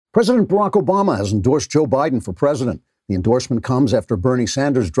President Barack Obama has endorsed Joe Biden for president. The endorsement comes after Bernie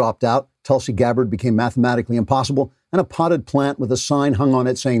Sanders dropped out, Tulsi Gabbard became mathematically impossible, and a potted plant with a sign hung on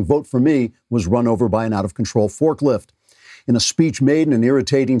it saying, "Vote for me," was run over by an out-of-control forklift. In a speech made in an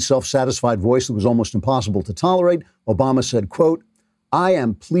irritating, self-satisfied voice that was almost impossible to tolerate, Obama said, quote, "I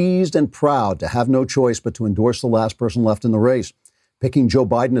am pleased and proud to have no choice but to endorse the last person left in the race. Picking Joe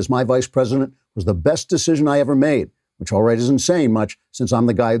Biden as my vice president was the best decision I ever made," which already isn't saying much since I'm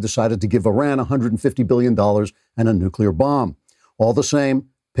the guy who decided to give Iran $150 billion and a nuclear bomb. All the same,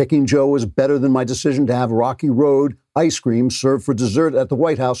 picking Joe was better than my decision to have Rocky Road ice cream served for dessert at the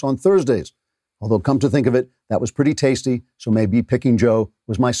White House on Thursdays. Although, come to think of it, that was pretty tasty, so maybe picking Joe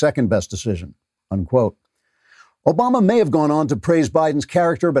was my second best decision, unquote. Obama may have gone on to praise Biden's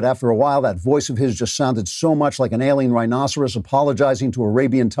character, but after a while, that voice of his just sounded so much like an alien rhinoceros apologizing to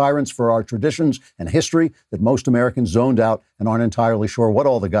Arabian tyrants for our traditions and history that most Americans zoned out and aren't entirely sure what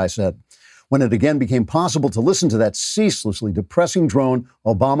all the guy said. When it again became possible to listen to that ceaselessly depressing drone,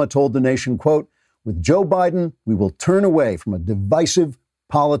 Obama told the nation, quote, "With Joe Biden, we will turn away from a divisive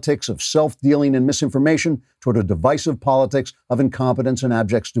politics of self-dealing and misinformation toward a divisive politics of incompetence and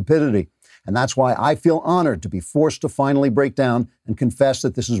abject stupidity. And that's why I feel honored to be forced to finally break down and confess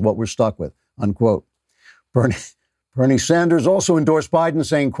that this is what we're stuck with," unquote. Bernie Sanders also endorsed Biden,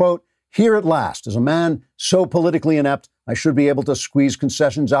 saying, quote, "Here at last is a man so politically inept, I should be able to squeeze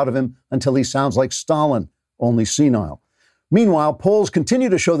concessions out of him until he sounds like Stalin, only senile." Meanwhile, polls continue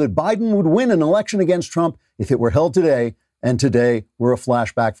to show that Biden would win an election against Trump if it were held today. And today, we're a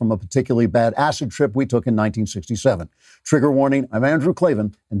flashback from a particularly bad acid trip we took in 1967. Trigger warning, I'm Andrew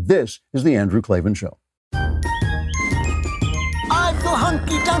Klavan, and this is The Andrew Klavan Show. I feel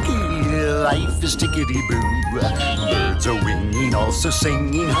hunky-dunky, life is tickety-boo. Birds are winging, also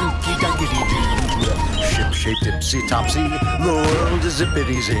singing hunky-dunky-doo. Ship-shaped, ipsy-topsy, the world is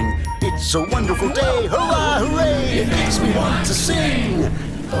zippity-zing. It's a wonderful day, hurrah, hooray! It makes me want to sing.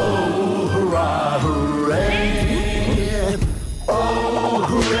 Oh, hurrah, hooray! Oh,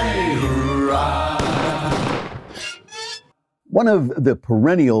 hooray, hurrah! One of the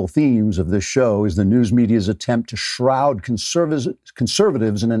perennial themes of this show is the news media's attempt to shroud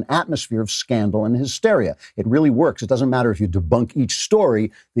conservatives in an atmosphere of scandal and hysteria. It really works. It doesn't matter if you debunk each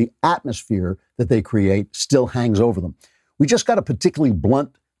story, the atmosphere that they create still hangs over them. We just got a particularly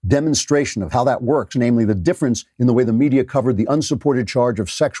blunt demonstration of how that works, namely the difference in the way the media covered the unsupported charge of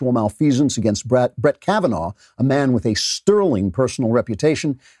sexual malfeasance against Brett Kavanaugh, a man with a sterling personal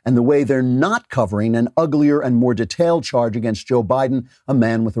reputation, and the way they're not covering an uglier and more detailed charge against Joe Biden, a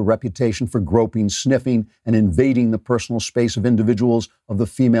man with a reputation for groping, sniffing, and invading the personal space of individuals of the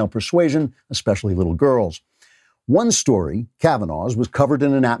female persuasion, especially little girls. One story, Kavanaugh's, was covered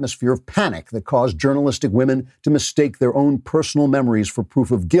in an atmosphere of panic that caused journalistic women to mistake their own personal memories for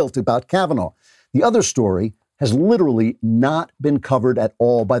proof of guilt about Kavanaugh. The other story has literally not been covered at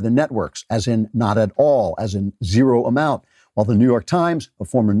all by the networks, as in not at all, as in zero amount. While the New York Times, a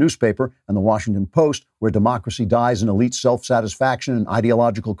former newspaper, and the Washington Post, where democracy dies in elite self-satisfaction and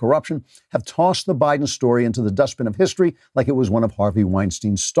ideological corruption, have tossed the Biden story into the dustbin of history like it was one of Harvey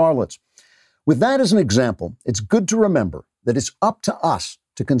Weinstein's starlets. With that as an example, it's good to remember that it's up to us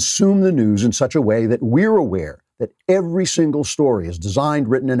to consume the news in such a way that we're aware that every single story is designed,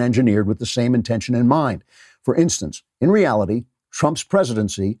 written, and engineered with the same intention in mind. For instance, in reality, Trump's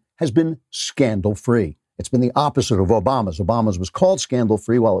presidency has been scandal-free. It's been the opposite of Obama's. Obama's was called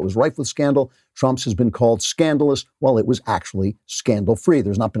scandal-free while it was rife with scandal. Trump's has been called scandalous while it was actually scandal-free.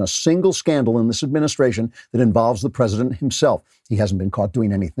 There's not been a single scandal in this administration that involves the president himself. He hasn't been caught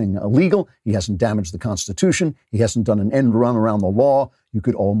doing anything illegal. He hasn't damaged the Constitution. He hasn't done an end run around the law. You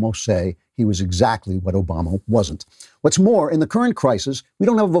could almost say he was exactly what Obama wasn't. What's more, in the current crisis, we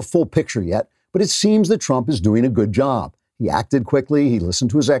don't have a full picture yet, but it seems that Trump is doing a good job. He acted quickly, he listened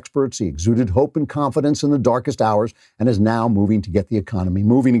to his experts, he exuded hope and confidence in the darkest hours, and is now moving to get the economy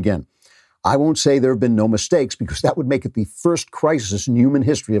moving again. I won't say there have been no mistakes, because that would make it the first crisis in human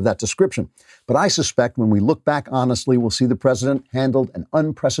history of that description. But I suspect when we look back honestly, we'll see the president handled an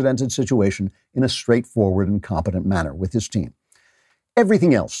unprecedented situation in a straightforward and competent manner with his team.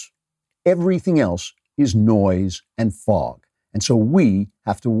 Everything else is noise and fog. And so we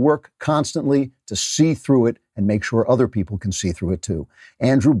have to work constantly to see through it and make sure other people can see through it too.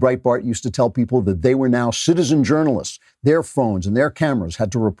 Andrew Breitbart used to tell people that they were now citizen journalists. Their phones and their cameras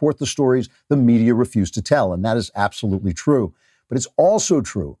had to report the stories the media refused to tell, and that is absolutely true. But it's also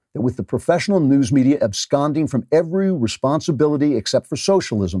true that with the professional news media absconding from every responsibility except for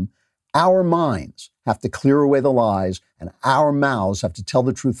socialism, our minds have to clear away the lies and our mouths have to tell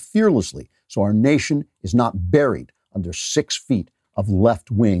the truth fearlessly so our nation is not buried under 6 feet of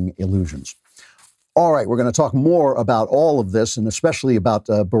left-wing illusions. All right, we're going to talk more about all of this, and especially about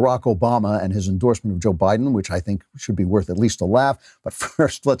Barack Obama and his endorsement of Joe Biden, which I think should be worth at least a laugh. But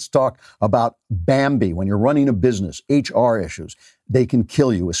first, let's talk about Bambi. When you're running a business, HR issues, they can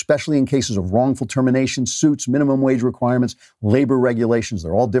kill you, especially in cases of wrongful termination, suits, minimum wage requirements, labor regulations.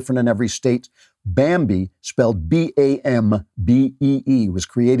 They're all different in every state. Bambi, spelled B-A-M-B-E-E, was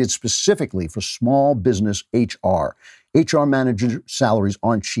created specifically for small business HR. HR manager salaries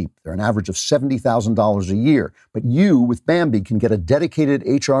aren't cheap. They're an average of $70,000 a year. But you, with Bambi, can get a dedicated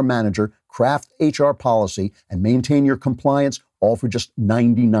HR manager, craft HR policy, and maintain your compliance, all for just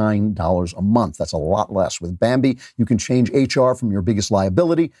 $99 a month. That's a lot less. With Bambi, you can change HR from your biggest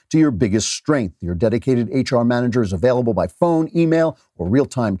liability to your biggest strength. Your dedicated HR manager is available by phone, email, or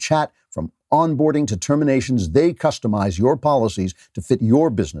real-time chat. From onboarding to terminations, they customize your policies to fit your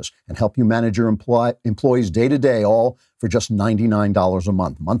business and help you manage your employees day to day, all for just $99 a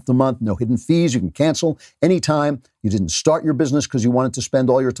month. Month to month, no hidden fees. You can cancel anytime. You didn't start your business because you wanted to spend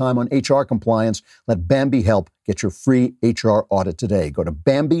all your time on HR compliance. Let Bambi help. Get your free HR audit today. Go to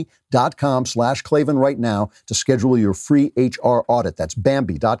Bambi.com/Klavan right now to schedule your free HR audit. That's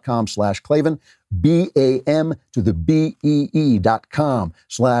Bambi.com/Klavan. BAM to the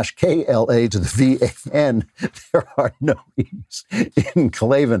BEE.com/KLA to the VAN. There are no E's in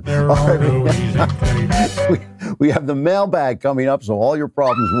Klavan. There are no E's in Klavan. We have the mailbag coming up, so all your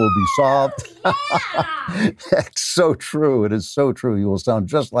problems will be solved. That's so true. It is so true. You will sound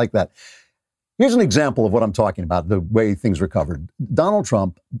just like that. Here's an example of what I'm talking about, the way things were covered. Donald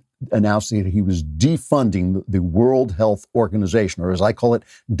Trump announced that he was defunding the World Health Organization, or as I call it,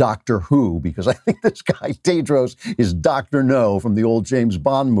 Doctor Who, because I think this guy, Tedros, is Dr. No from the old James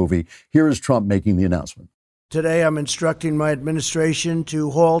Bond movie. Here is Trump making the announcement. Today, I'm instructing my administration to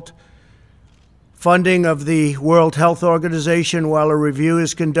halt funding of the World Health Organization while a review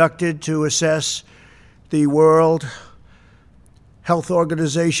is conducted to assess the World Health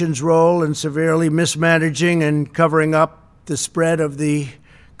Organization's role in severely mismanaging and covering up the spread of the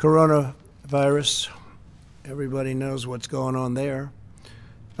coronavirus. Everybody knows what's going on there.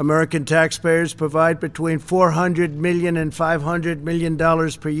 American taxpayers provide between $400 million and $500 million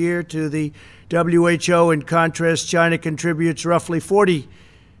per year to the WHO. In contrast, China contributes roughly $40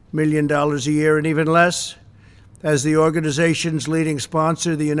 million a year, and even less. As the organization's leading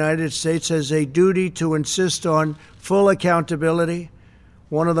sponsor, the United States has a duty to insist on full accountability.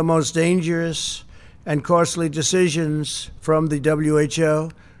 One of the most dangerous and costly decisions from the WHO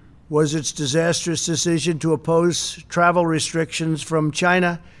was its disastrous decision to oppose travel restrictions from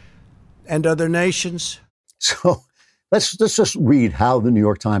China and other nations. So let's just read how the New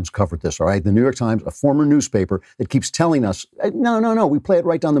York Times covered this, all right? The New York Times, a former newspaper that keeps telling us, no, we play it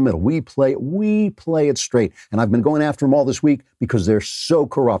right down the middle. We play it straight. And I've been going after them all this week because they're so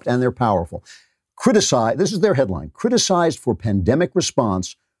corrupt and they're powerful. This is their headline, criticized for pandemic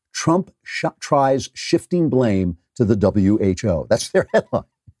response, Trump tries shifting blame to the WHO. That's their headline.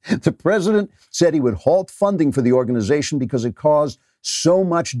 The president said he would halt funding for the organization because it caused so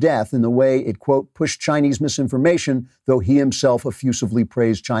much death in the way it, quote, pushed Chinese misinformation, though he himself effusively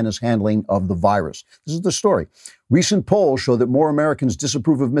praised China's handling of the virus. This is the story. Recent polls show that more Americans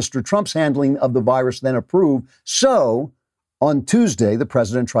disapprove of Mr. Trump's handling of the virus than approve. So on Tuesday, the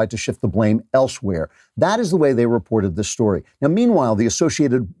president tried to shift the blame elsewhere. That is the way they reported this story. Now, meanwhile, the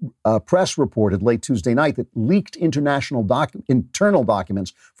Associated Press reported late Tuesday night that leaked internal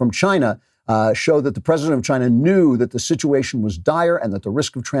documents from China show that the president of China knew that the situation was dire and that the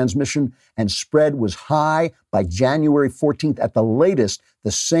risk of transmission and spread was high by January 14th at the latest,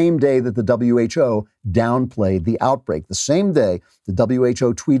 the same day that the WHO downplayed the outbreak. The same day, the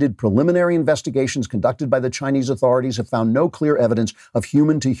WHO tweeted, preliminary investigations conducted by the Chinese authorities have found no clear evidence of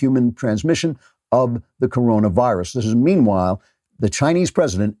human-to-human transmission of the coronavirus. This is, meanwhile, the Chinese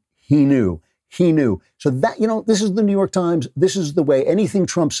president, he knew. So that, this is the New York Times. This is the way anything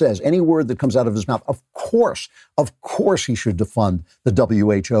Trump says, any word that comes out of his mouth, of course he should defund the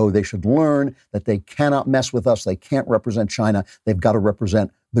WHO. They should learn that they cannot mess with us. They can't represent China. They've got to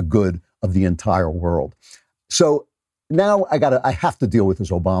represent the good of the entire world. So now I have to deal with this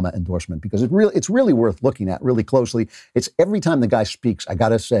Obama endorsement because it's really worth looking at really closely. It's every time the guy speaks, I got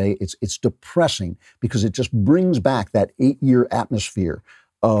to say it's depressing because it just brings back that 8-year atmosphere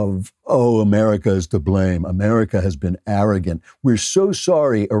of, oh, America is to blame. America has been arrogant. We're so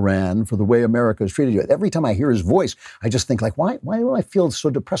sorry, Iran, for the way America has treated you. Every time I hear his voice, I just think like, why do I feel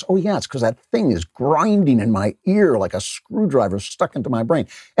so depressed? Oh, yeah, it's because that thing is grinding in my ear like a screwdriver stuck into my brain.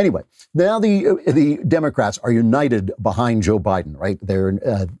 Anyway, now the Democrats are united behind Joe Biden, right?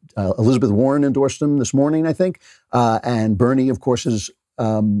 They're Elizabeth Warren endorsed him this morning, I think, and Bernie, of course, has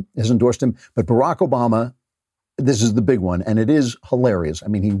endorsed him. But Barack Obama, this is the big one, and it is hilarious. I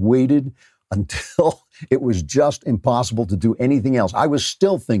mean, he waited until it was just impossible to do anything else. I was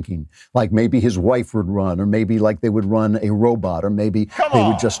still thinking, like, maybe his wife would run, or maybe, like, they would run a robot, or maybe they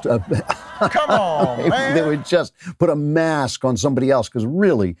would just... Come on, man. They would just put a mask on somebody else, because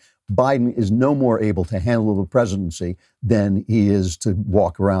really, Biden is no more able to handle the presidency than he is to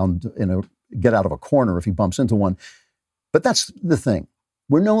walk around, get out of a corner if he bumps into one. But that's the thing.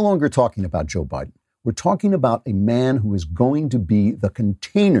 We're no longer talking about Joe Biden. We're talking about a man who is going to be the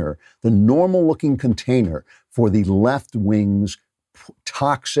container, the normal-looking container for the left wing's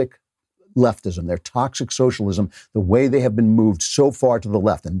toxic leftism, their toxic socialism, the way they have been moved so far to the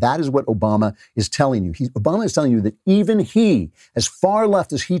left. And that is what Obama is telling you. Obama is telling you that even he, as far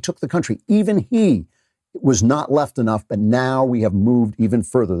left as he took the country, even he was not left enough, but now we have moved even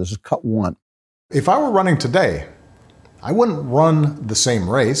further. This is cut one. If I were running today, I wouldn't run the same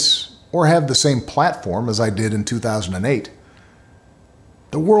race or have the same platform as I did in 2008.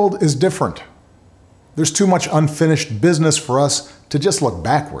 The world is different. There's too much unfinished business for us to just look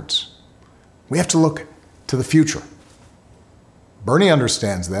backwards. We have to look to the future. Bernie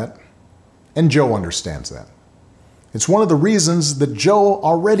understands that, and Joe understands that. It's one of the reasons that Joe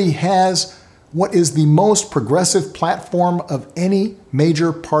already has what is the most progressive platform of any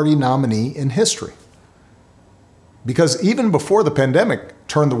major party nominee in history. Because even before the pandemic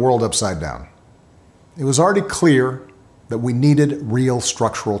turned the world upside down, it was already clear that we needed real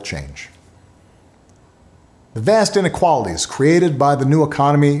structural change. The vast inequalities created by the new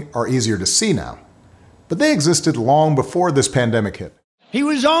economy are easier to see now, but they existed long before this pandemic hit. He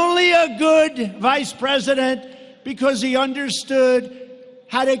was only a good vice president because he understood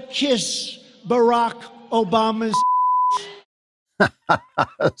how to kiss Barack Obama's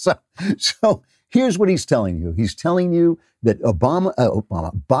So here's what he's telling you. He's telling you that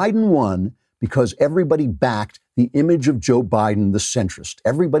Biden won because everybody backed the image of Joe Biden, the centrist.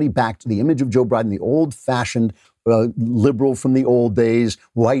 Everybody backed the image of Joe Biden, the old-fashioned liberal from the old days,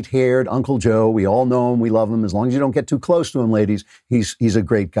 white-haired Uncle Joe. We all know him. We love him. As long as you don't get too close to him, ladies, he's a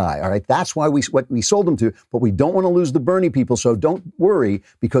great guy. All right, that's why what we sold him to. But we don't want to lose the Bernie people, so don't worry,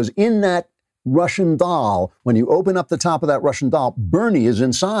 because in that Russian doll, when you open up the top of that Russian doll, Bernie is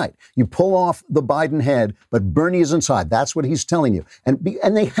inside. You pull off the Biden head, but Bernie is inside. That's what he's telling you. And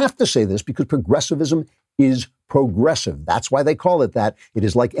they have to say this because progressivism is progressive. That's why they call it that. It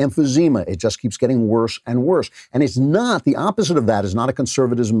is like emphysema. It just keeps getting worse and worse. And it's not, the opposite of that is not a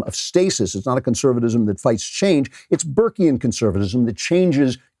conservatism of stasis. It's not a conservatism that fights change. It's Burkean conservatism that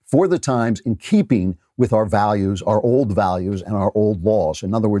changes for the times in keeping with our values, our old values, and our old laws.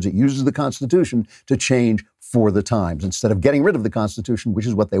 In other words, it uses the Constitution to change for the times instead of getting rid of the Constitution, which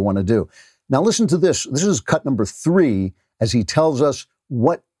is what they want to do. Now listen to this. This is cut number 3 as he tells us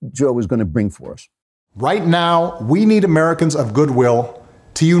what Joe is going to bring for us. Right now, we need Americans of goodwill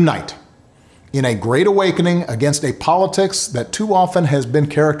to unite in a great awakening against a politics that too often has been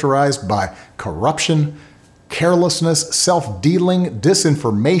characterized by corruption, carelessness, self-dealing,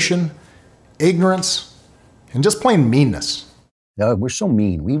 disinformation, ignorance, and just plain meanness. We're so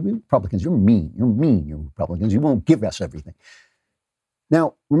mean. We Republicans, you're mean. You're mean, you Republicans. You won't give us everything.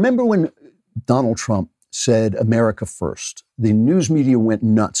 Now, remember when Donald Trump said America first? The news media went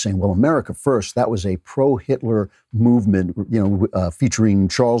nuts saying, well, America first, that was a pro-Hitler movement, featuring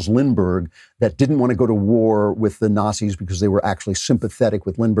Charles Lindbergh that didn't want to go to war with the Nazis because they were actually sympathetic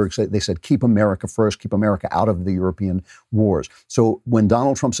with Lindbergh. So they said, keep America first, keep America out of the European wars. So when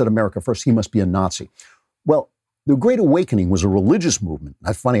Donald Trump said America first, he must be a Nazi. Well, the Great Awakening was a religious movement.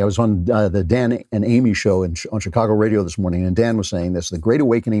 That's funny. I was on the Dan and Amy show on Chicago radio this morning, and Dan was saying this. The Great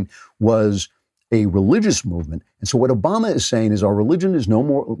Awakening was a religious movement. And so what Obama is saying is our religion is no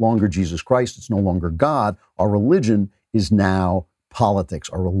longer Jesus Christ. It's no longer God. Our religion is now politics.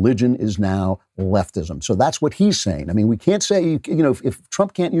 Our religion is now leftism. So that's what he's saying. I mean, we can't say, if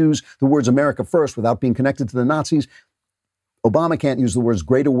Trump can't use the words America first without being connected to the Nazis, Obama can't use the words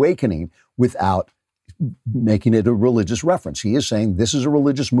Great Awakening without making it a religious reference. He is saying this is a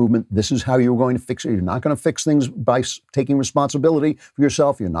religious movement. This is how you're going to fix it. You're not going to fix things by taking responsibility for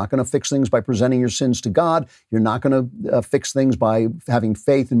yourself. You're not going to fix things by presenting your sins to God. You're not going to fix things by having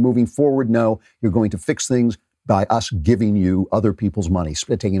faith and moving forward. No, you're going to fix things by us giving you other people's money,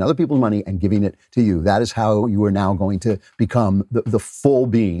 taking other people's money and giving it to you. That is how you are now going to become the full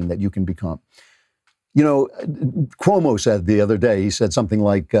being that you can become. You know, Cuomo said the other day, he said something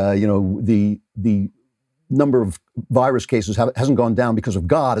like, the number of virus cases hasn't gone down because of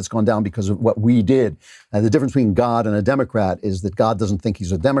God, it's gone down because of what we did. The difference between God and a Democrat is that God doesn't think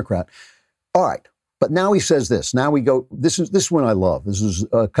he's a Democrat. All right, but now he says this. Now we go, this is one I love. This is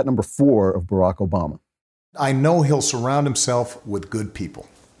cut number 4 of Barack Obama. I know he'll surround himself with good people,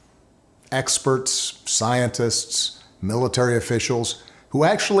 experts, scientists, military officials who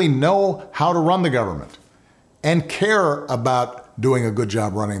actually know how to run the government and care about doing a good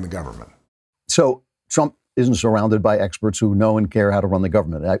job running the government. So Trump isn't surrounded by experts who know and care how to run the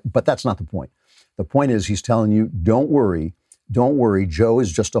government. But that's not the point. The point is he's telling you, don't worry, Joe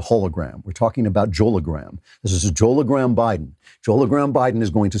is just a hologram. We're talking about Joelogram. This is a Joelogram Biden. Joelogram Biden is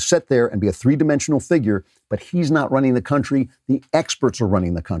going to sit there and be a three-dimensional figure, but he's not running the country. The experts are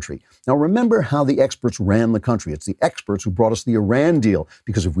running the country. Now, remember how the experts ran the country. It's the experts who brought us the Iran deal,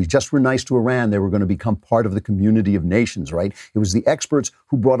 because if we just were nice to Iran, they were going to become part of the community of nations, right? It was the experts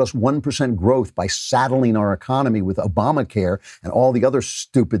who brought us 1% growth by saddling our economy with Obamacare and all the other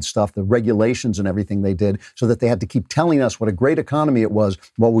stupid stuff, the regulations and everything they did, so that they had to keep telling us what a great economy it was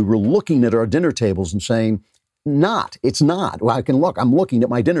while we were looking at our dinner tables and saying, it's not. Well, I'm looking at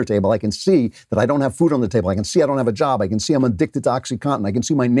my dinner table. I can see that I don't have food on the table. I can see I don't have a job. I can see I'm addicted to OxyContin. I can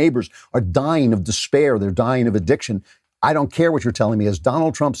see my neighbors are dying of despair. They're dying of addiction. I don't care what you're telling me. As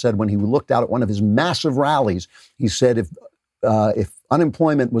Donald Trump said when he looked out at one of his massive rallies, he said, if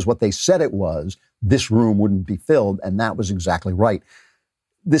unemployment was what they said it was, this room wouldn't be filled. And that was exactly right.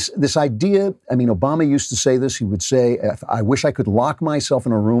 This idea, I mean, Obama used to say this. He would say, I wish I could lock myself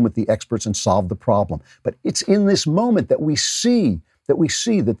in a room with the experts and solve the problem. But it's in this moment that we see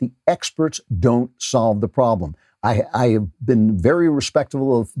that the experts don't solve the problem. I have been very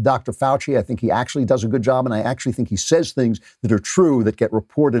respectful of Dr. Fauci. I think he actually does a good job, and I actually think he says things that are true that get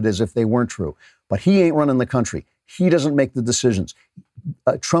reported as if they weren't true. But he ain't running the country. He doesn't make the decisions.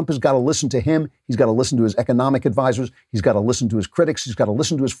 Trump has got to listen to him. He's got to listen to his economic advisors. He's got to listen to his critics. He's got to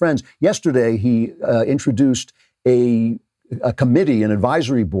listen to his friends. Yesterday, he introduced a committee, an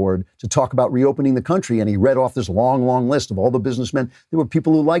advisory board, to talk about reopening the country. And he read off this long, long list of all the businessmen. There were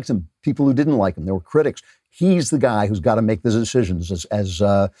people who liked him, people who didn't like him. There were critics. He's the guy who's got to make the decisions. As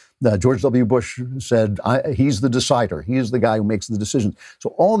George W. Bush said, he's the decider. He is the guy who makes the decisions. So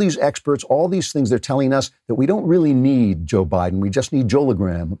all these experts, all these things, they're telling us that we don't really need Joe Biden. We just need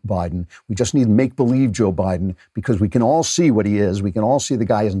Joelogram Biden. We just need make-believe Joe Biden, because we can all see what he is. We can all see the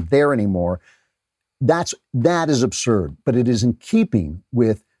guy isn't there anymore. That is absurd, but it is in keeping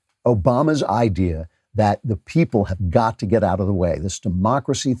with Obama's idea that the people have got to get out of the way. This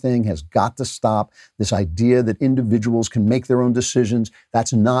democracy thing has got to stop. This idea that individuals can make their own decisions,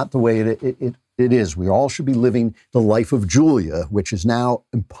 that's not the way it is. We all should be living the life of Julia, which is now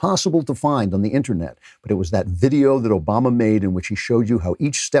impossible to find on the internet. But it was that video that Obama made in which he showed you how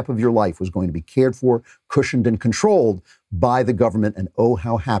each step of your life was going to be cared for, cushioned, and controlled by the government, and oh,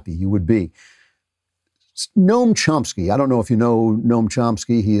 how happy you would be. Noam Chomsky, I don't know if you know Noam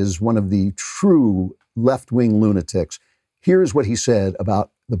Chomsky. He is one of the true left-wing lunatics. Here's what he said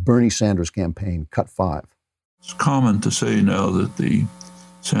about the Bernie Sanders campaign, cut 5. It's common to say now that the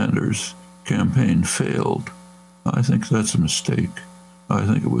Sanders campaign failed. I think that's a mistake. I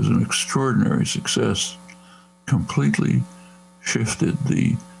think it was an extraordinary success, completely shifted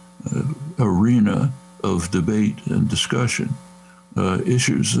the arena of debate and discussion.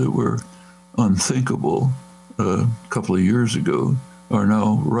 Issues that were unthinkable a couple of years ago are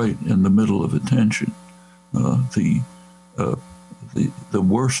now right in the middle of attention. The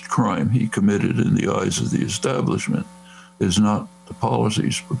worst crime he committed in the eyes of the establishment is not the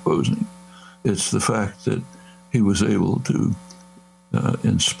policies proposing. It's the fact that he was able to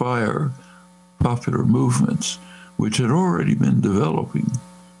inspire popular movements which had already been developing,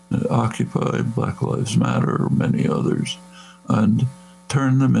 Occupy, Black Lives Matter, many others, and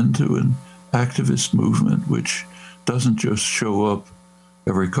turn them into an activist movement which doesn't just show up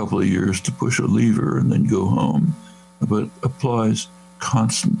every couple of years to push a lever and then go home, but applies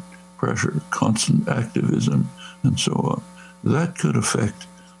constant pressure, constant activism, and so on. That could affect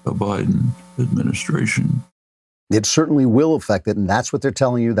a Biden administration. It certainly will affect it, and that's what they're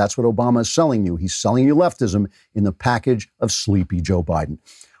telling you. That's what Obama is selling you. He's selling you leftism in the package of sleepy Joe Biden.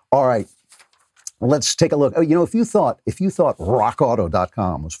 All right. Let's take a look. You know, if you thought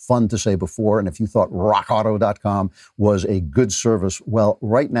rockauto.com was fun to say before, and if you thought rockauto.com was a good service, well,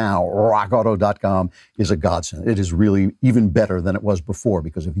 right now, rockauto.com is a godsend. It is really even better than it was before,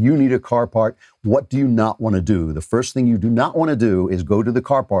 because if you need a car part, what do you not want to do? The first thing you do not want to do is go to the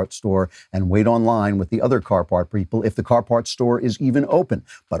car part store and wait online with the other car part people if the car part store is even open.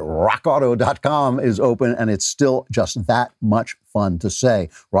 But rockauto.com is open, and it's still just that much fun to say.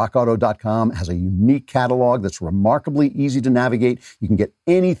 RockAuto.com has a unique catalog that's remarkably easy to navigate. You can get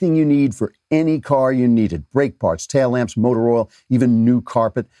anything you need for any car you needed. Brake parts, tail lamps, motor oil, even new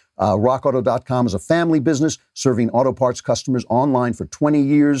carpet. RockAuto.com is a family business serving auto parts customers online for 20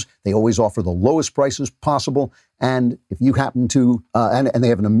 years. They always offer the lowest prices possible. And if you happen to, and they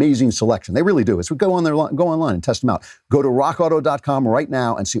have an amazing selection. They really do. It's go online and test them out. Go to rockauto.com right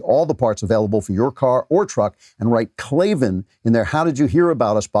now and see all the parts available for your car or truck, and write Klavan in their How Did You Hear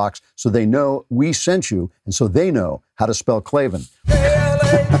About Us box so they know we sent you, and so they know how to spell Klavan.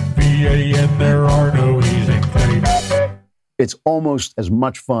 K-L-A-V-A-N, there are no E's in Klavan. It's almost as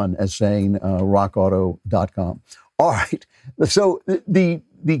much fun as saying rockauto.com. All right. So the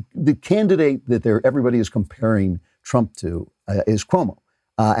candidate that everybody is comparing Trump to is Cuomo.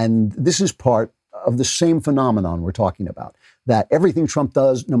 And this is part of the same phenomenon we're talking about, that everything Trump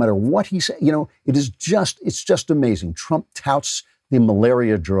does, no matter what he says, you know, it's just amazing. Trump touts the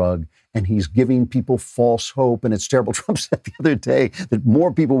malaria drug, and he's giving people false hope, and it's terrible. Trump said the other day that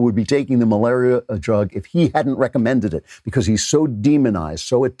more people would be taking the malaria drug if he hadn't recommended it, because he's so demonized,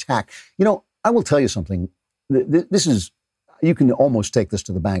 so attacked. You know, I will tell you something. This is, you can almost take this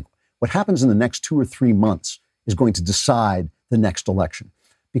to the bank. What happens in the next 2 or 3 months is going to decide the next election.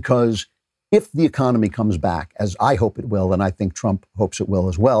 Because if the economy comes back, as I hope it will, and I think Trump hopes it will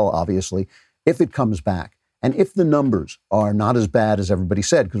as well, obviously, if it comes back, and if the numbers are not as bad as everybody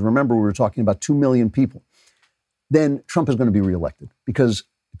said, because remember, we were talking about 2 million people, then Trump is going to be reelected, because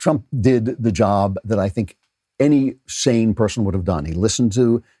Trump did the job that I think any sane person would have done. He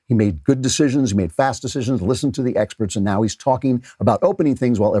made good decisions, he made fast decisions, listened to the experts, and now he's talking about opening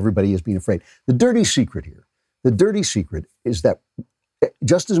things while everybody is being afraid. The dirty secret is that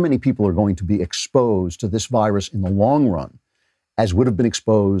just as many people are going to be exposed to this virus in the long run as would have been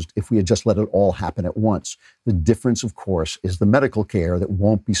exposed if we had just let it all happen at once. The difference, of course, is the medical care that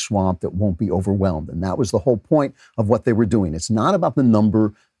won't be swamped, that won't be overwhelmed. And that was the whole point of what they were doing. It's not about the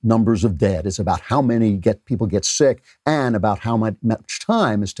numbers of dead. It's about how many people get sick, and about how much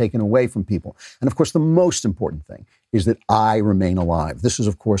time is taken away from people. And of course, the most important thing is that I remain alive. This is,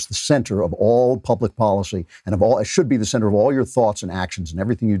 of course, the center of all public policy, and it should be the center of all your thoughts and actions and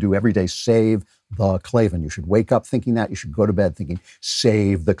everything you do every day. Save the Klavan. You should wake up thinking that. You should go to bed thinking,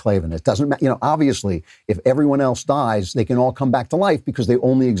 save the Klavan. It doesn't matter. You know, obviously, if everyone else dies, they can all come back to life because they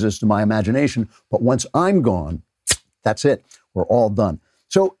only exist in my imagination. But once I'm gone, that's it. We're all done.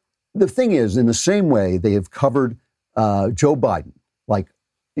 So the thing is, in the same way they have covered Joe Biden, like,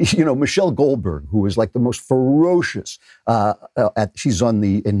 you know, Michelle Goldberg, who is like the most ferocious, she's in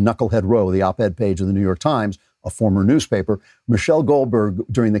Knucklehead Row, the op-ed page of the New York Times, a former newspaper. Michelle Goldberg,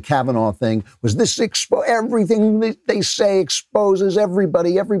 during the Kavanaugh thing, was everything they say exposes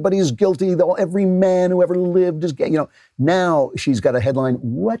everybody. Everybody's guilty. Every man who ever lived is gay. You know, now she's got a headline,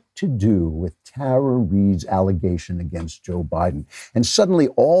 "What to do with Tara Reade's allegation against Joe Biden?" And suddenly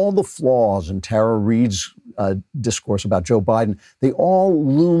all the flaws in Tara Reade's discourse about Joe Biden, they all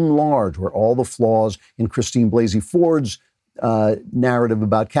loom large, where all the flaws in Christine Blasey Ford's narrative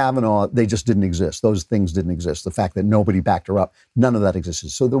about Kavanaugh, they just didn't exist. Those things didn't exist. The fact that nobody backed her up, none of that existed.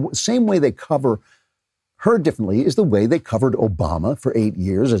 So the same way they cover her differently is the way they covered Obama for 8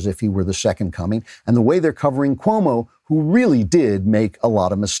 years, as if he were the second coming, and the way they're covering Cuomo, who really did make a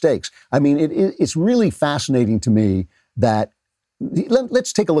lot of mistakes. I mean, it's really fascinating to me that,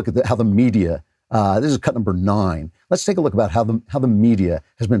 let's take a look at how the media, this is cut number 9. Let's take a look about how the media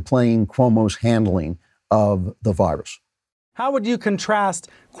has been playing Cuomo's handling of the virus. How would you contrast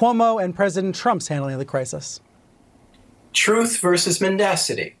Cuomo and President Trump's handling of the crisis? Truth versus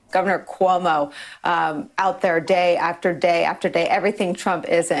mendacity. Governor Cuomo out there day after day after day, everything Trump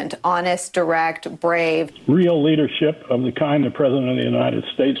isn't. Honest, direct, brave. Real leadership of the kind the President of the United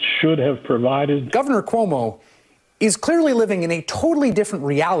States should have provided. Governor Cuomo is clearly living in a totally different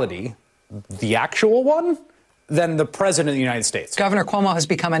reality, the actual one, than the President of the United States. Governor Cuomo has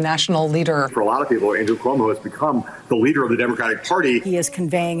become a national leader. For a lot of people, Andrew Cuomo has become the leader of the Democratic Party. He is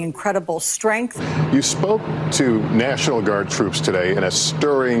conveying incredible strength. You spoke to National Guard troops today in a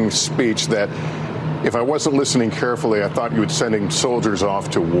stirring speech that, if I wasn't listening carefully, I thought you were sending soldiers off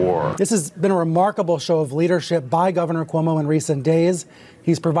to war. This has been a remarkable show of leadership by Governor Cuomo in recent days.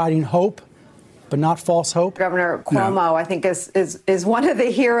 He's providing hope but not false hope? Governor Cuomo, I think, is one of the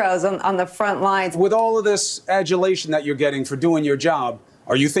heroes on the front lines. With all of this adulation that you're getting for doing your job,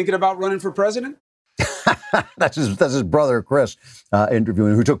 are you thinking about running for president? That's his brother, Chris,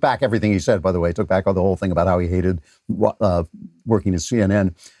 interviewing, who took back everything he said, by the way. Took back the whole thing about how he hated working at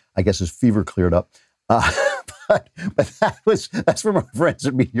CNN. I guess his fever cleared up. But that's from our friends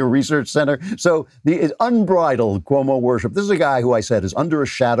at Media Research Center. So the unbridled Cuomo worship. This is a guy who I said is under a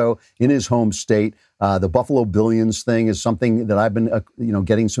shadow in his home state. The Buffalo Billions thing is something that I've been,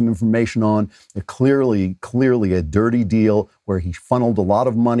 getting some information on. Clearly a dirty deal where he funneled a lot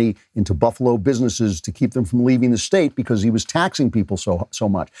of money into Buffalo businesses to keep them from leaving the state because he was taxing people so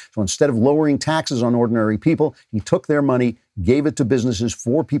much. So instead of lowering taxes on ordinary people, he took their money, gave it to businesses.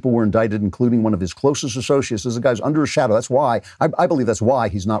 4 people were indicted, including one of his closest associates. This guy's under a shadow. That's why, I believe that's why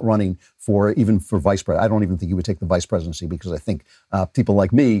he's not running for vice president. I don't even think he would take the vice presidency because I think people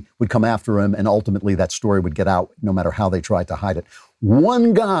like me would come after him, and ultimately that story would get out no matter how they tried to hide it.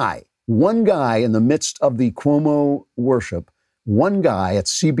 One guy in the midst of the Cuomo worship, one guy at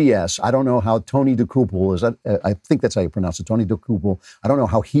CBS, I don't know how Tony DeCouple is, I think that's how you pronounce it, Tony DeCouple. I don't know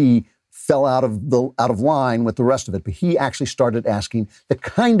how he fell out of line with the rest of it, but he actually started asking the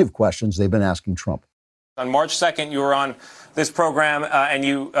kind of questions they've been asking Trump. On March 2nd, you were on this program and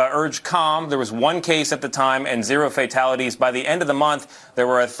you urged calm. There was 1 case at the time and 0 fatalities. By the end of the month, there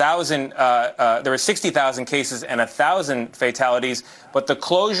were 60,000 cases and 1,000 fatalities. But the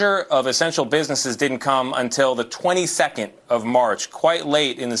closure of essential businesses didn't come until the 22nd of March, quite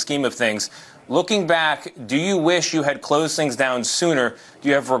late in the scheme of things. Looking back, do you wish you had closed things down sooner? Do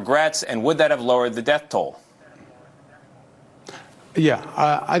you have regrets, and would that have lowered the death toll? Yeah,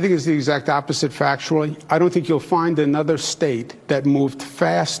 I think it's the exact opposite factually. I don't think you'll find another state that moved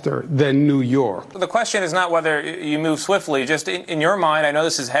faster than New York. The question is not whether you move swiftly. Just in your mind, I know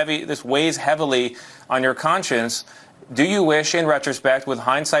this is heavy. This weighs heavily on your conscience. Do you wish, in retrospect, with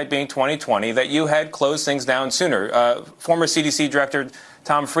hindsight being 20/20, that you had closed things down sooner? Former CDC Director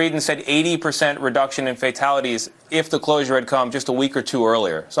Tom Frieden said 80% reduction in fatalities if the closure had come just a week or 2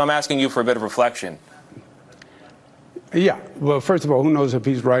 earlier. So I'm asking you for a bit of reflection. Yeah. Well, first of all, who knows if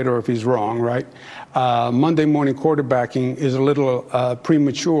he's right or if he's wrong, right? Monday morning quarterbacking is a little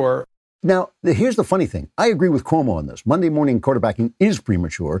premature. Now, here's the funny thing. I agree with Cuomo on this. Monday morning quarterbacking is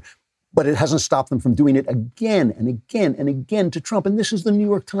premature, but it hasn't stopped them from doing it again and again and again to Trump. And this is the New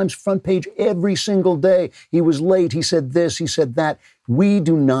York Times front page every single day. He was late. He said this. He said that. We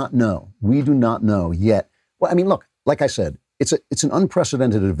do not know. We do not know yet. Well, I mean, look, like I said, it's an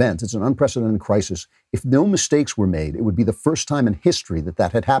unprecedented event. It's an unprecedented crisis. If no mistakes were made, it would be the first time in history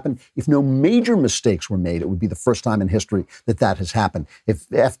that had happened. If no major mistakes were made, it would be the first time in history that has happened. If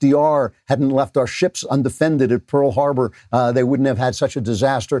FDR hadn't left our ships undefended at Pearl Harbor, they wouldn't have had such a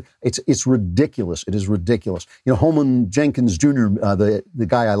disaster. It's ridiculous. It is ridiculous. Holman Jenkins Jr., the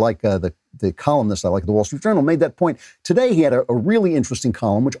guy I like, the columnist I like at the Wall Street Journal, made that point. Today, he had a really interesting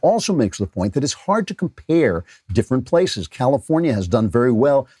column, which also makes the point that it's hard to compare different places. California has done very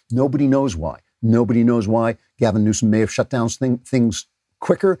well. Nobody knows why. Nobody knows why. Gavin Newsom may have shut down things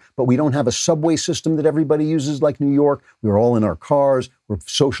quicker, but we don't have a subway system that everybody uses like New York. We're all in our cars. We're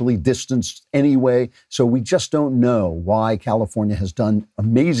socially distanced anyway. So we just don't know why California has done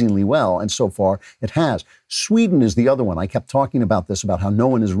amazingly well. And so far it has. Sweden is the other one. I kept talking about this, about how no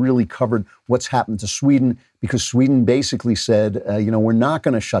one has really covered what's happened to Sweden, because Sweden basically said, we're not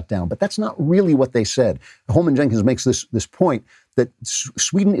going to shut down. But that's not really what they said. Holman Jenkins makes this point that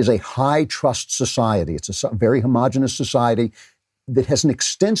Sweden is a high trust society. It's a very homogenous society that has an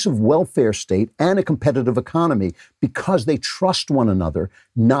extensive welfare state and a competitive economy because they trust one another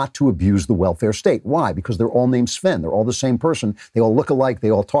not to abuse the welfare state. Why? Because they're all named Sven. They're all the same person. They all look alike.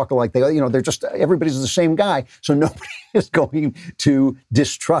 They all talk alike. They're just, everybody's the same guy. So nobody is going to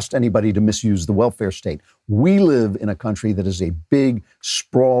distrust anybody to misuse the welfare state. We live in a country that is a big,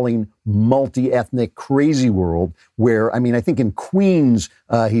 sprawling, multi-ethnic, crazy world where, I think in Queens,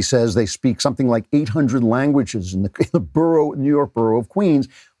 he says they speak something like 800 languages in the New York borough of Queens.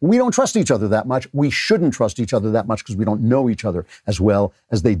 We don't trust each other that much. We shouldn't trust each other that much because we don't know each other as well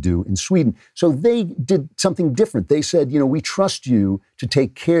as they do in Sweden. So they did something different. They said, we trust you to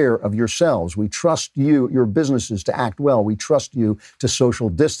take care of yourselves. We trust you, your businesses, to act well. We trust you to social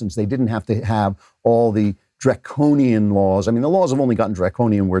distance. They didn't have to have all the draconian laws. The laws have only gotten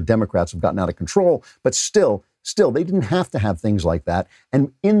draconian where Democrats have gotten out of control, but still, they didn't have to have things like that.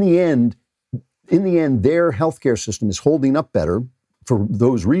 And in the end, their healthcare system is holding up better for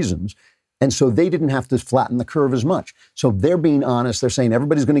those reasons. And so they didn't have to flatten the curve as much. So they're being honest. They're saying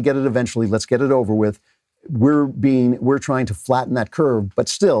everybody's going to get it eventually. Let's get it over with. we're trying to flatten that curve, but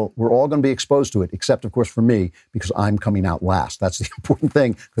still, we're all going to be exposed to it, except, of course, for me, because I'm coming out last. That's the important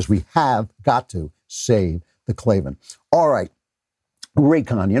thing, because we have got to save the Klavan. All right.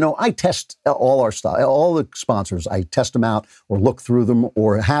 Raycon, I test all our stuff, all the sponsors. I test them out or look through them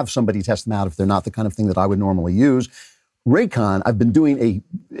or have somebody test them out if they're not the kind of thing that I would normally use. Raycon, I've been doing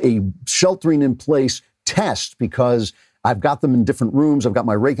a sheltering in place test because I've got them in different rooms. I've got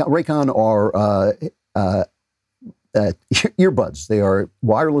my Raycon. Raycon are earbuds. They are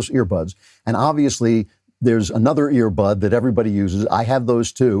wireless earbuds. And obviously, there's another earbud that everybody uses. I have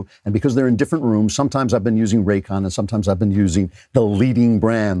those too. And because they're in different rooms, sometimes I've been using Raycon and sometimes I've been using the leading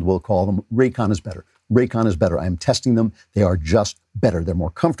brand, we'll call them. Raycon is better. Raycon is better. I'm testing them. They are just better. They're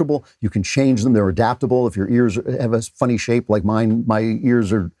more comfortable. You can change them. They're adaptable. If your ears have a funny shape like mine, my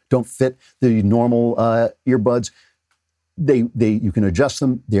ears don't fit the normal earbuds. You can adjust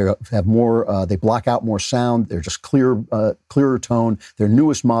them. They have more. They block out more sound. They're just clearer tone. Their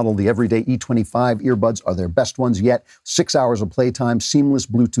newest model, the Everyday E25 earbuds, are their best ones yet. 6 hours of playtime, seamless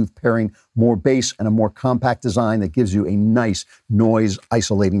Bluetooth pairing, more bass, and a more compact design that gives you a nice noise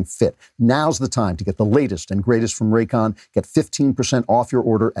isolating fit. Now's the time to get the latest and greatest from Raycon. Get 15% off your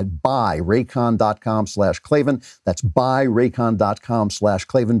order at buyraycon.com/Klavan. That's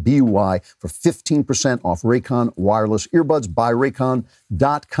buyraycon.com/Klavan, BUY, for 15% off Raycon wireless earbuds.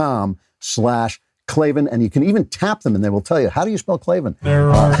 Buyraycon.com/Klavan. And you can even tap them and they will tell you, how do you spell Klavan? There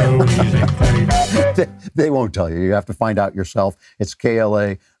are no easy Klavan. They won't tell you. You have to find out yourself. It's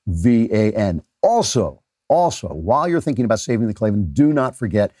Klavan. Also, while you're thinking about saving the Klavan, do not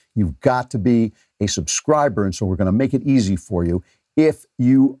forget, you've got to be a subscriber. And so we're going to make it easy for you. If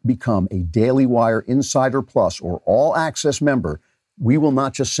you become a Daily Wire Insider Plus or All Access member, we will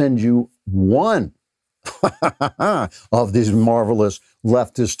not just send you one of these marvelous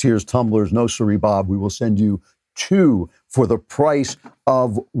leftist tears tumblers. No, siree, Bob. We will send you two for the price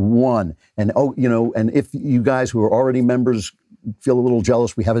of one. And, and if you guys who are already members feel a little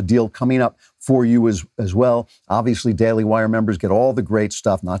jealous, we have a deal coming up for you as well. Obviously, Daily Wire members get all the great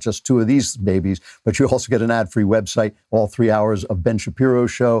stuff, not just two of these babies, but you also get an ad-free website, all 3 hours of Ben Shapiro's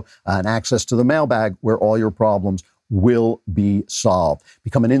show, and access to the mailbag where all your problems will be solved.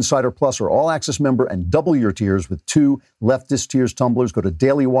 Become an Insider Plus or All Access member and double your tiers with two leftist tears tumblers. Go to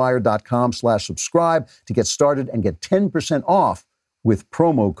dailywire.com/subscribe to get started and get 10% off with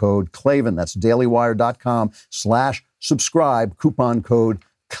promo code Klavan. That's dailywire.com/subscribe, coupon code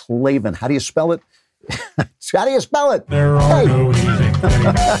Klavan. How do you spell it? How do you spell it? There are no easy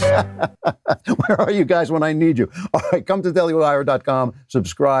Klavans. Where are you guys when I need you? All right, come to dailywire.com,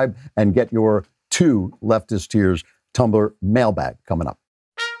 subscribe, and get your two leftist tears tumbler mailbag coming up.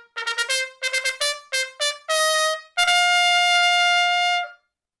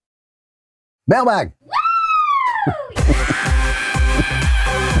 Mailbag.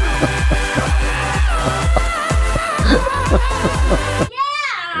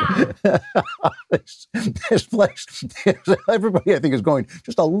 This place, everybody I think is going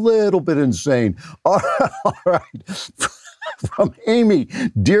just a little bit insane. All right. From Amy,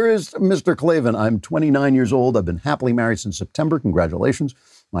 dearest Mr. Klavan, I'm 29 years old. I've been happily married since September. Congratulations.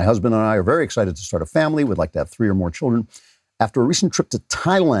 My husband and I are very excited to start a family. We'd like to have 3 or more children. After a recent trip to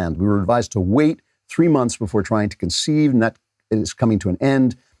Thailand, we were advised to wait 3 months before trying to conceive, and that is coming to an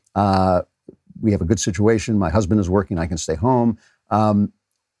end. We have a good situation. My husband is working. I can stay home. I'm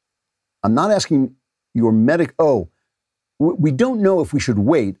not asking your medic. We don't know if we should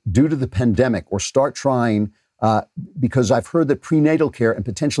wait due to the pandemic or start trying because I've heard that prenatal care and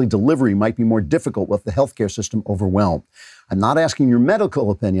potentially delivery might be more difficult with the healthcare system overwhelmed. I'm not asking your medical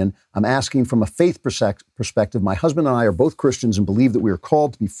opinion. I'm asking from a faith perspective. My husband and I are both Christians and believe that we are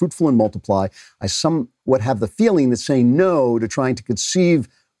called to be fruitful and multiply. I somewhat have the feeling that saying no to trying to conceive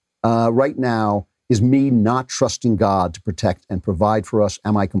right now is me not trusting God to protect and provide for us.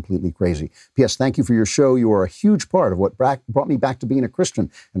 Am I completely crazy? P.S. Thank you for your show. You are a huge part of what brought me back to being a Christian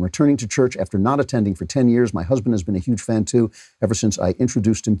and returning to church after not attending for 10 years. My husband has been a huge fan too, ever since I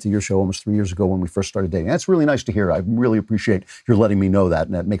introduced him to your show almost 3 years ago when we first started dating. That's really nice to hear. I really appreciate your letting me know that,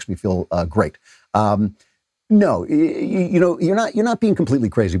 and that makes me feel great. No, you're not being completely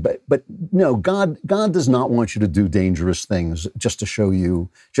crazy, but no, God does not want you to do dangerous things just to show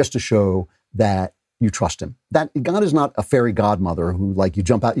that you trust him. That God is not a fairy godmother who, like, you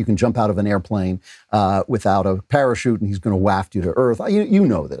can jump out of an airplane without a parachute and he's going to waft you to earth. You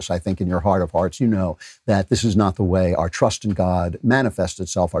know this, I think, in your heart of hearts. You know that this is not the way our trust in God manifests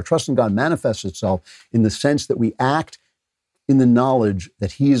itself. Our trust in God manifests itself in the sense that we act in the knowledge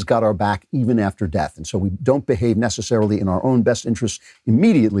that he's got our back even after death. And so we don't behave necessarily in our own best interests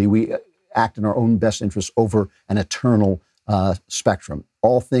immediately. We act in our own best interests over an eternal spectrum.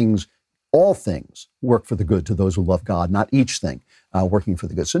 All things work for the good to those who love God, not each thing working for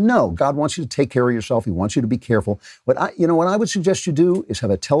the good. So no, God wants you to take care of yourself. He wants you to be careful. What I would suggest you do is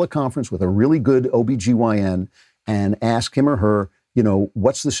have a teleconference with a really good OBGYN and ask him or her,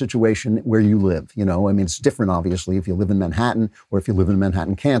 what's the situation where you live? It's different, obviously, if you live in Manhattan or if you live in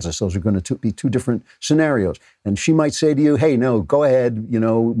Manhattan, Kansas. Those are going to be two different scenarios. And she might say to you, hey, no, go ahead.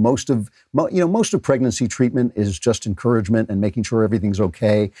 Most of pregnancy treatment is just encouragement and making sure everything's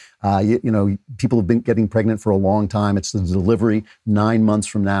okay. People have been getting pregnant for a long time. It's the delivery. 9 months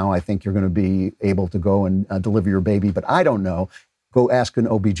from now, I think you're going to be able to go and deliver your baby. But I don't know. Go ask an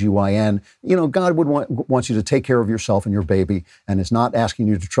OBGYN. God wants you to take care of yourself and your baby, and is not asking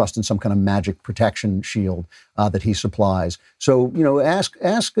you to trust in some kind of magic protection shield that he supplies. So,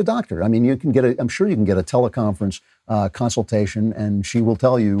 ask a doctor. I mean, I'm sure you can get a teleconference consultation, and she will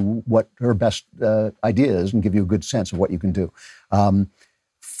tell you what her best idea is and give you a good sense of what you can do.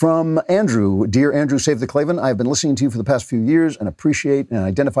 From Andrew, dear Andrew, Save the Klavan, I've been listening to you for the past few years and appreciate and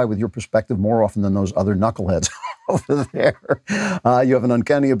identify with your perspective more often than those other knuckleheads over there. You have an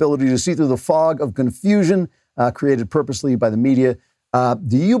uncanny ability to see through the fog of confusion created purposely by the media.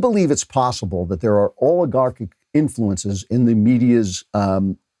 Do you believe it's possible that there are oligarchic influences in the media's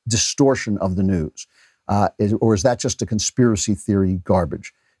distortion of the news? Or is that just a conspiracy theory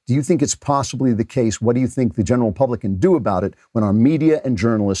garbage? Do you think it's possibly the case? What do you think the general public can do about it when our media and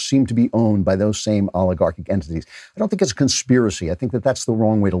journalists seem to be owned by those same oligarchic entities? I don't think it's a conspiracy. I think that's the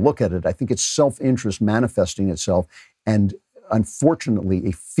wrong way to look at it. I think it's self-interest manifesting itself, and unfortunately,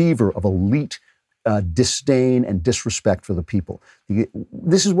 a fever of elite disdain and disrespect for the people.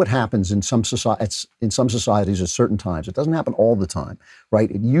 This is what happens in some societies at certain times. It doesn't happen all the time,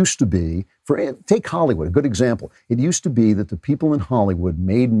 right? It used to be, take Hollywood, a good example. It used to be that the people in Hollywood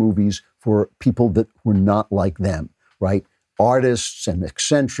made movies for people that were not like them, right? Artists and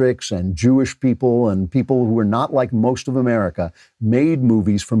eccentrics and Jewish people and people who were not like most of America made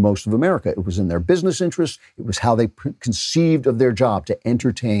movies for most of America. It was in their business interests. It was how they conceived of their job, to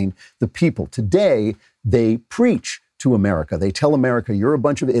entertain the people. Today, they preach to America. They tell America, you're a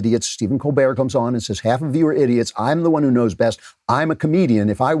bunch of idiots. Stephen Colbert comes on and says, half of you are idiots. I'm the one who knows best. I'm a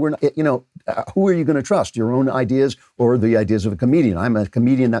comedian. If I were, who are you going to trust? Your own ideas or the ideas of a comedian? I'm a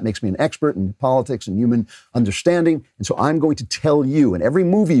comedian. That makes me an expert in politics and human understanding. And so I'm going to tell you, and every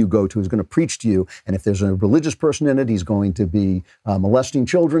movie you go to is going to preach to you. And if there's a religious person in it, he's going to be molesting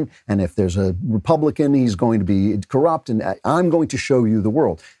children. And if there's a Republican, he's going to be corrupt. And I'm going to show you the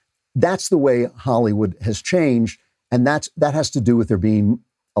world. That's the way Hollywood has changed. And that has to do with there being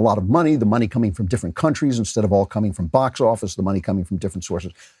a lot of money, the money coming from different countries instead of all coming from box office, the money coming from different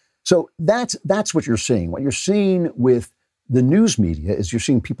sources. So that's what you're seeing. What you're seeing with the news media is you're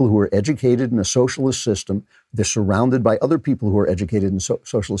seeing people who are educated in a socialist system. They're surrounded by other people who are educated in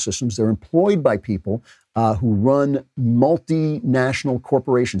socialist systems. They're employed by people who run multinational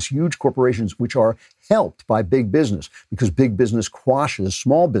corporations, huge corporations, which are helped by big business because big business quashes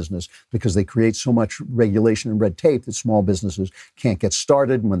small business because they create so much regulation and red tape that small businesses can't get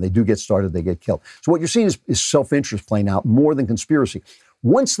started. And when they do get started, they get killed. So what you're seeing is self-interest playing out more than conspiracy.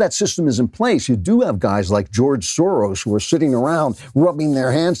 Once that system is in place, you do have guys like George Soros who are sitting around rubbing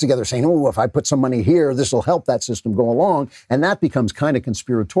their hands together saying, oh, if I put some money here, this will help that system go along. And that becomes kind of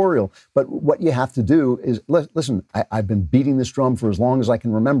conspiratorial. But what you have to do is, listen, I've been beating this drum for as long as I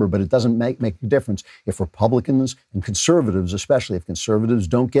can remember, but it doesn't make a difference. If Republicans and conservatives, especially if conservatives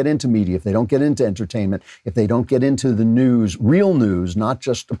don't get into media, if they don't get into entertainment, if they don't get into the news, real news, not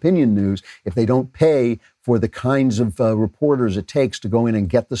just opinion news, if they don't pay for the kinds of reporters it takes to go in and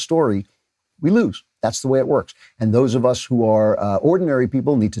get the story, we lose. That's the way it works. And those of us who are ordinary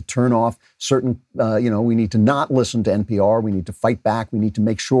people need to turn off certain, we need to not listen to NPR. We need to fight back. We need to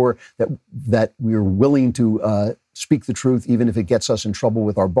make sure that we're willing to speak the truth, even if it gets us in trouble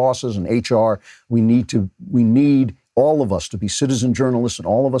with our bosses and HR. We need all of us to be citizen journalists and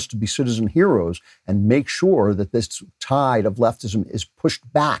all of us to be citizen heroes and make sure that this tide of leftism is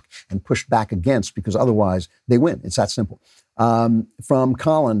pushed back and pushed back against, because otherwise they win. It's that simple. From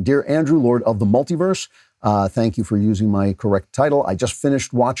Colin, dear Andrew, Lord of the Multiverse, thank you for using my correct title. I just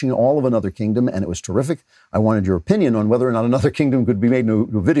finished watching all of Another Kingdom, and it was terrific. I wanted your opinion on whether or not Another Kingdom could be made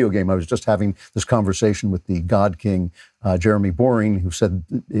into a video game. I was just having this conversation with the God King, Jeremy Boring, who said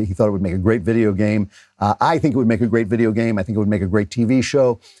he thought it would make a great video game. I think it would make a great video game. I think it would make a great TV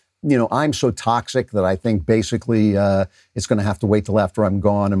show. I'm so toxic that I think basically it's going to have to wait till after I'm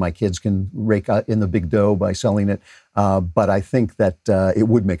gone and my kids can rake in the big dough by selling it. But I think that it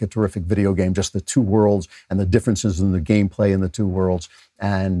would make a terrific video game, just the two worlds and the differences in the gameplay in the two worlds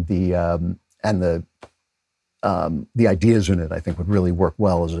and the ideas in it, I think would really work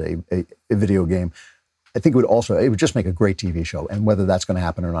well as a video game. I think it would just make a great TV show. And whether that's going to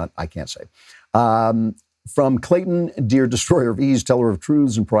happen or not, I can't say. From Clayton, dear destroyer of ease, teller of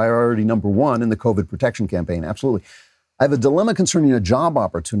truths, and priority number one in the COVID protection campaign. Absolutely. I have a dilemma concerning a job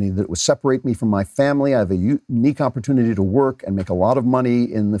opportunity that would separate me from my family. I have a unique opportunity to work and make a lot of money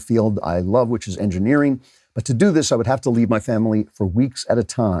in the field I love, which is engineering. But to do this, I would have to leave my family for weeks at a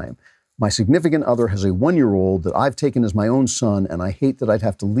time. My significant other has a 1-year-old that I've taken as my own son, and I hate that I'd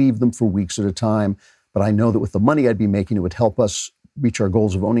have to leave them for weeks at a time. But I know that with the money I'd be making, it would help us reach our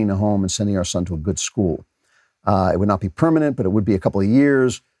goals of owning a home and sending our son to a good school. It would not be permanent, but it would be a couple of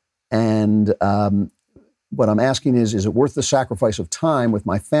years. And what I'm asking is it worth the sacrifice of time with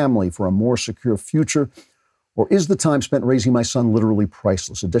my family for a more secure future? Or is the time spent raising my son literally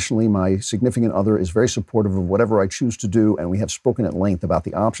priceless? Additionally, my significant other is very supportive of whatever I choose to do, and we have spoken at length about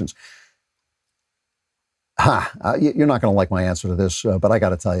the options. You're not going to like my answer to this, but I got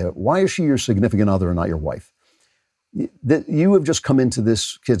to tell you, why is she your significant other and not your wife? You have just come into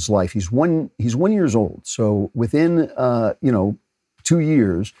this kid's life. He's 1 years old. So within, 2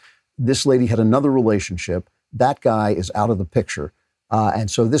 years, this lady had another relationship. That guy is out of the picture. And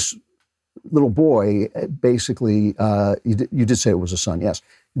so this little boy, basically, you did say it was a son, yes.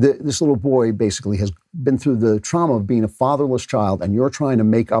 This little boy basically has been through the trauma of being a fatherless child, and you're trying to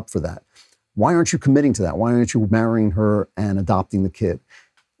make up for that. Why aren't you committing to that? Why aren't you marrying her and adopting the kid?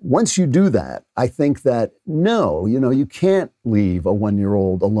 Once you do that, I think that, no, you can't leave a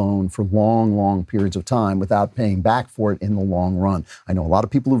 1-year-old alone for long, long periods of time without paying back for it in the long run. I know a lot of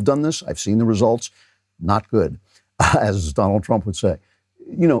people who've done this. I've seen the results. Not good, as Donald Trump would say.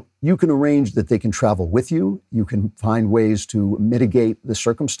 You can arrange that they can travel with you. You can find ways to mitigate the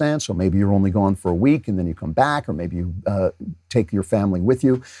circumstance. So maybe you're only gone for a week and then you come back, or maybe you take your family with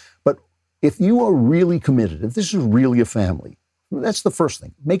you. But if you are really committed, if this is really a family, that's the first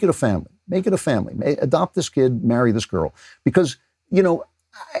thing. Make it a family. Make it a family. Adopt this kid, marry this girl. Because,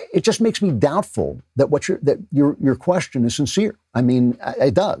 it just makes me doubtful that your question is sincere. I mean,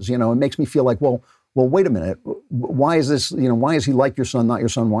 it does. It makes me feel like, well, wait a minute. Why is this, why is he like your son, not your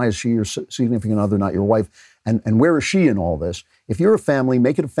son? Why is she your significant other, not your wife? And where is she in all this? If you're a family,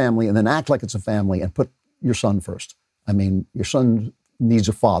 make it a family and then act like it's a family and put your son first. I mean, your son needs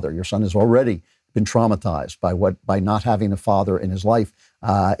a father. Your son has already been traumatized by not having a father in his life.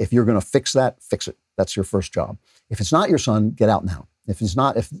 If you're going to fix that, fix it. That's your first job. If it's not your son, get out now.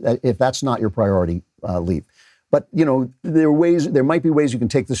 If that's not your priority, leave. But there might be ways you can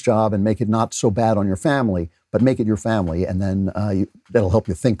take this job and make it not so bad on your family, but make it your family, and then that'll help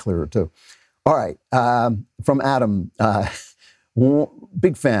you think clearer too. All right, from Adam.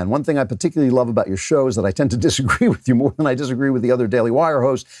 Big fan. One thing I particularly love about your show is that I tend to disagree with you more than I disagree with the other Daily Wire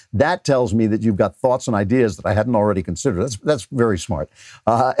hosts. That tells me that you've got thoughts and ideas that I hadn't already considered. That's very smart.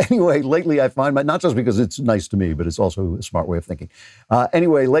 Anyway, lately I find not just because it's nice to me, but it's also a smart way of thinking.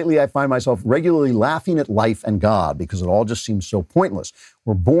 Lately I find myself regularly laughing at life and God because it all just seems so pointless.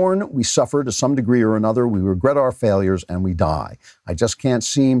 We're born, we suffer to some degree or another, we regret our failures, and we die. I just can't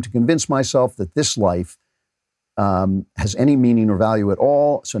seem to convince myself that this life has any meaning or value at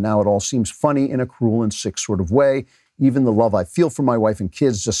all. So now it all seems funny in a cruel and sick sort of way. Even the love I feel for my wife and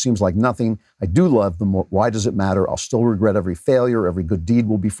kids just seems like nothing. I do love them. Why does it matter? I'll still regret every failure. Every good deed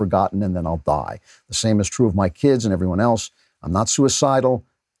will be forgotten, and then I'll die. The same is true of my kids and everyone else. I'm not suicidal.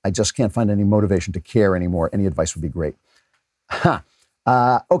 I just can't find any motivation to care anymore. Any advice would be great.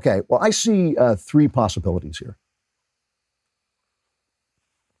 Okay, well, I see 3 possibilities here.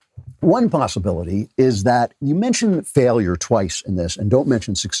 One possibility is that you mention failure twice in this and don't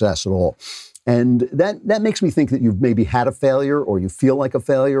mention success at all. And that makes me think that you've maybe had a failure, or you feel like a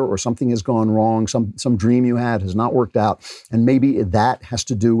failure, or something has gone wrong, some dream you had has not worked out. And maybe that has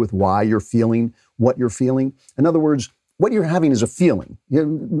to do with why you're feeling what you're feeling. In other words, what you're having is a feeling.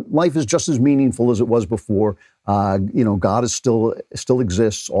 Life is just as meaningful as it was before. God is still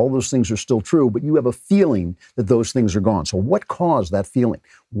exists. All those things are still true, but you have a feeling that those things are gone. So what caused that feeling?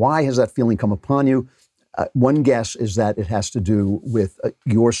 Why has that feeling come upon you? One guess is that it has to do with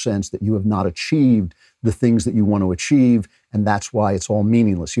your sense that you have not achieved the things that you want to achieve, and that's why it's all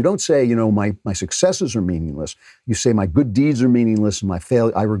meaningless. You don't say, my successes are meaningless. You say my good deeds are meaningless, and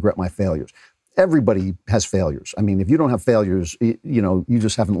I regret my failures. everybody has failures. I mean, if you don't have failures, you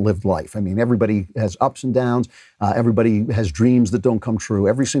just haven't lived life. I mean, everybody has ups and downs. Everybody has dreams that don't come true.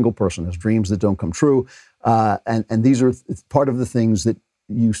 Every single person has dreams that don't come true. And these are part of the things that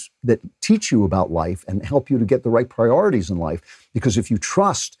teach you about life and help you to get the right priorities in life. Because if you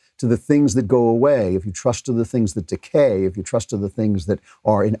trust to the things that go away, if you trust to the things that decay, if you trust to the things that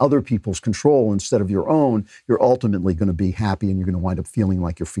are in other people's control instead of your own, you're ultimately going to be happy and you're going to wind up feeling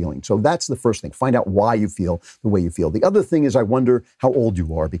like you're feeling. So that's the first thing. Find out why you feel the way you feel. The other thing is, I wonder how old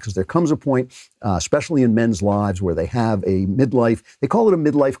you are, because there comes a point, especially in men's lives, where they have a midlife, they call it a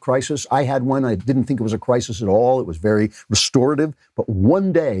midlife crisis. I had one. I didn't think it was a crisis at all. It was very restorative. But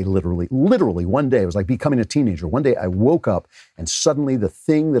one day, literally one day, it was like becoming a teenager. One day I woke up and suddenly the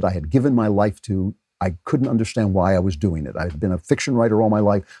thing that I had given my life to, I couldn't understand why I was doing it. I had been a fiction writer all my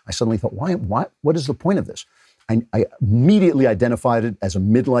life. I suddenly thought, what is the point of this? I immediately identified it as a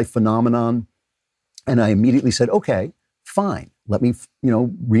midlife phenomenon. And I immediately said, okay, fine. Let me,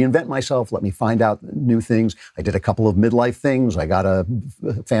 reinvent myself. Let me find out new things. I did a couple of midlife things. I got a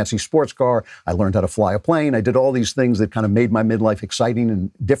fancy sports car. I learned how to fly a plane. I did all these things that kind of made my midlife exciting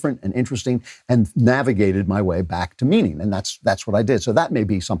and different and interesting, and navigated my way back to meaning. And that's what I did. So that may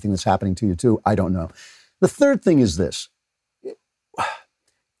be something that's happening to you too. I don't know. The third thing is this.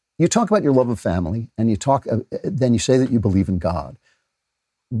 You talk about your love of family, and then you say that you believe in God.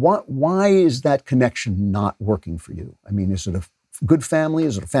 Why is that connection not working for you? I mean, is it a good family?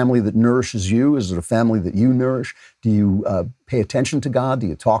 Is it a family that nourishes you? Is it a family that you nourish? Do you pay attention to God? Do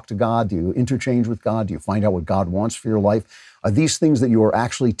you talk to God? Do you interchange with God? Do you find out what God wants for your life? Are these things that you are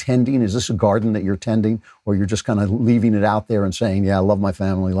actually tending? Is this a garden that you're tending? Or you're just kind of leaving it out there and saying, yeah, I love my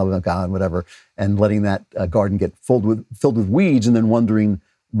family, love God, whatever, and letting that garden get filled with weeds, and then wondering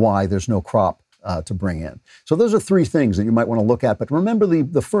why there's no crop to bring in. So those are three things that you might want to look at. But remember,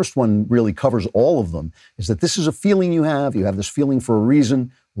 the first one really covers all of them, is that this is a feeling you have. You have this feeling for a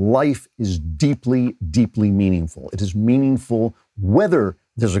reason. Life is deeply, deeply meaningful. It is meaningful whether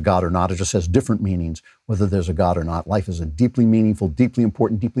there's a God or not. It just has different meanings, whether there's a God or not. Life is a deeply meaningful, deeply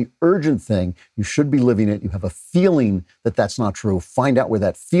important, deeply urgent thing. You should be living it. You have a feeling that that's not true. Find out where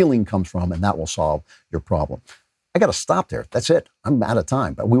that feeling comes from, and that will solve your problem. I got to stop there. That's it. I'm out of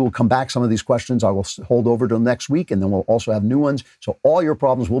time. But we will come back. Some of these questions I will hold over till next week, and then we'll also have new ones. So all your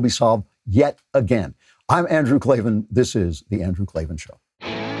problems will be solved yet again. I'm Andrew Klavan. This is The Andrew Klavan Show.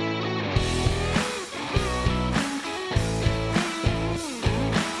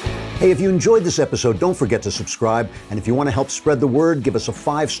 Hey, if you enjoyed this episode, don't forget to subscribe. And if you want to help spread the word, give us a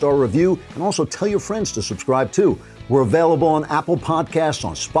 5-star review, and also tell your friends to subscribe too. We're available on Apple Podcasts,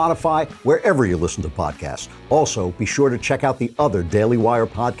 on Spotify, wherever you listen to podcasts. Also, be sure to check out the other Daily Wire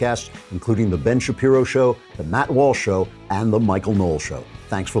podcasts, including The Ben Shapiro Show, The Matt Walsh Show, and The Michael Knowles Show.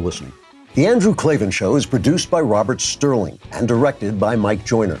 Thanks for listening. The Andrew Klavan Show is produced by Robert Sterling and directed by Mike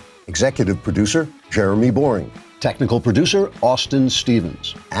Joyner. Executive producer, Jeremy Boring. Technical producer, Austin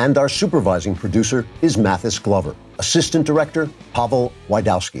Stevens. And our supervising producer is Mathis Glover. Assistant director, Pavel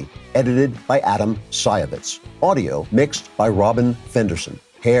Wydowski. Edited by Adam Sayevitz. Audio mixed by Robin Fenderson.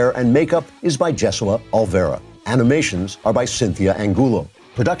 Hair and makeup is by Jesua Alvera. Animations are by Cynthia Angulo.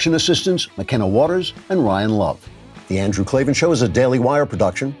 Production assistants, McKenna Waters and Ryan Love. The Andrew Klavan Show is a Daily Wire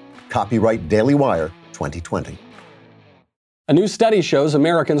production. Copyright Daily Wire 2020. A new study shows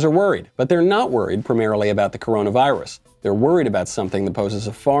Americans are worried, but they're not worried primarily about the coronavirus. They're worried about something that poses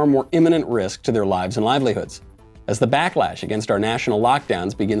a far more imminent risk to their lives and livelihoods. As the backlash against our national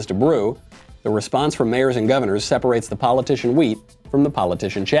lockdowns begins to brew, the response from mayors and governors separates the politician wheat from the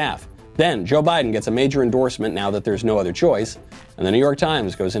politician chaff. Then Joe Biden gets a major endorsement now that there's no other choice, and the New York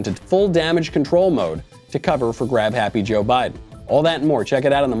Times goes into full damage control mode to cover for grab-happy Joe Biden. All that and more. Check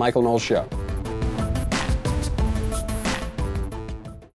it out on The Michael Knowles Show.